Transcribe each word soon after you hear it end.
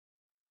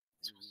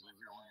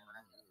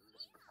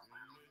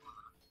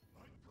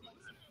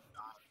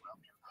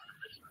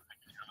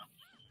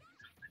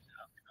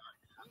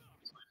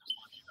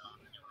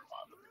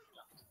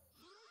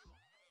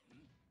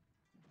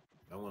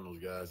I'm one of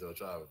those guys that'll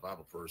try to revive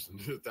a person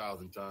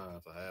 1,000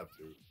 times. I have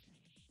to.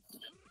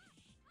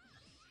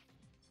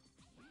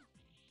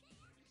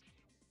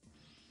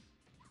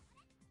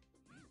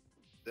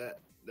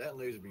 That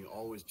laser beam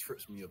always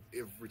trips me up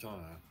every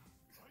time.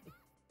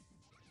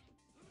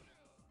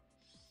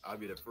 I'll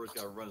be the first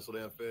guy running so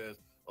damn fast.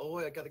 Oh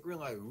wait, I got the green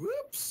light.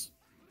 Whoops!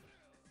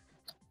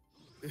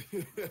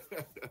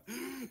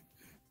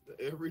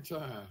 Every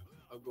time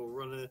I go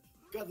running,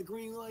 got the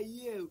green light.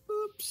 Yeah,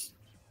 whoops!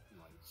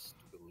 My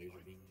stupid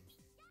laser beams.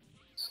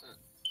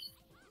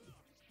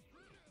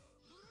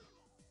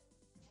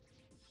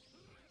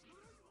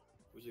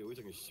 Wish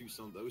I can shoot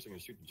something. I wish I can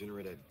shoot the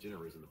generator that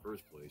generates in the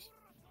first place.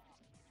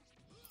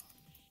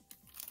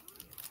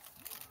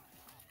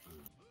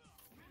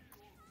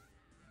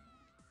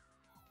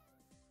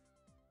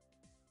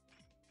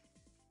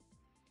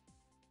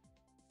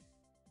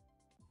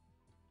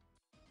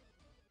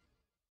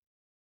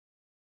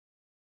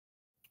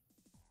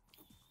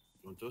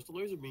 Don't touch the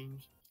laser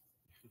beams.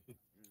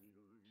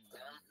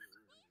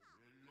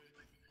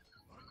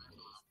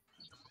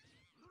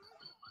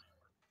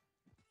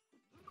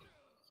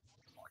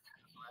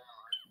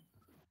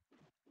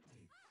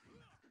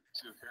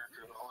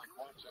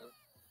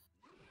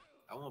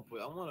 I want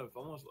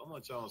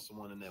to challenge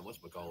someone in that.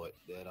 Whatchamacallit?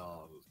 That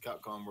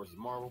Capcom versus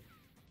Marvel.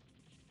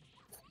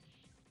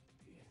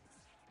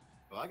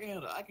 But I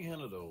can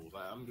handle those.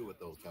 I'm good with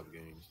those type of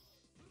games.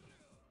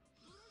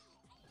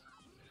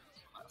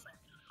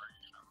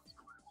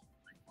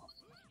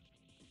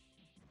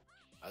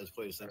 I just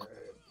play the same.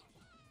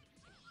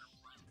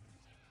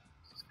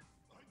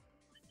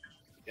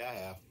 Yeah, I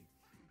have.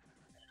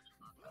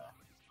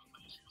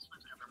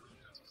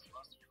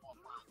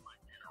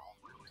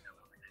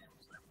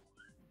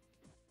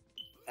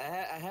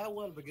 I had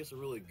one up against a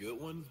really good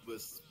one, but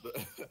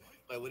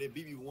like when they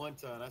beat me one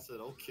time, I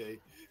said okay.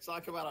 So I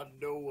come out of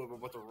nowhere with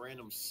a bunch of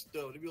random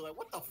stuff. They be like,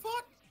 "What the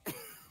fuck?" They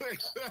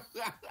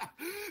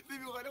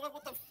be like,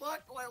 "What the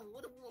fuck? Like,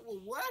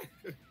 what?"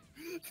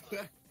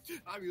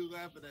 I be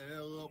laughing the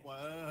hell up.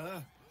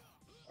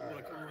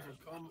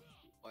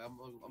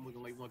 I'm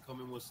looking like you want to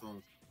come in with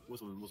some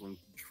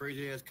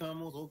crazy ass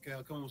combos. Okay,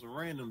 I'll come with some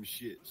random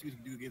shit. See what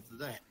you can do against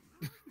that.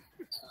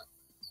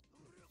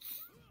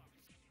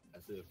 I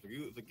said,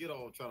 forget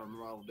all trying to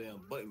remember all the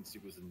damn button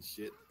sequences and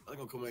shit. I'm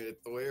gonna come in and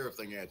throw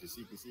everything at you so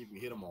you can see if you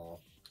can hit them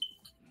all.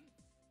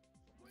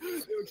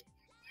 You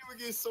would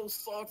get so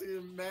salty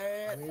and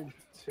mad. I need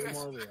 2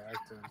 more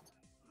reacting.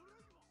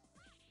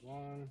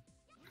 1,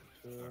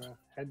 2.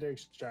 Head to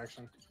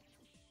extraction.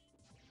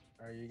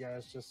 Are you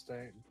guys just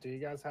staying? Do you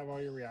guys have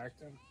all your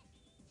reacting?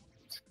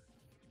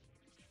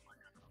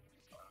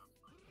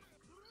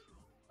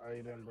 Oh,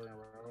 you didn't bring a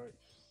relic?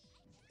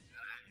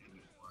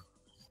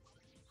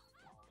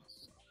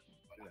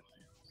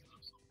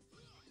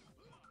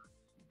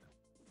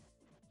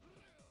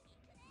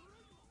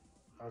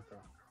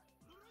 Okay.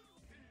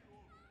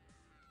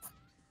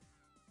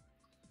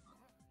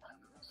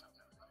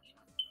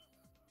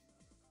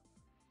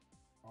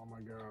 Oh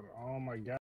my god. Oh my god.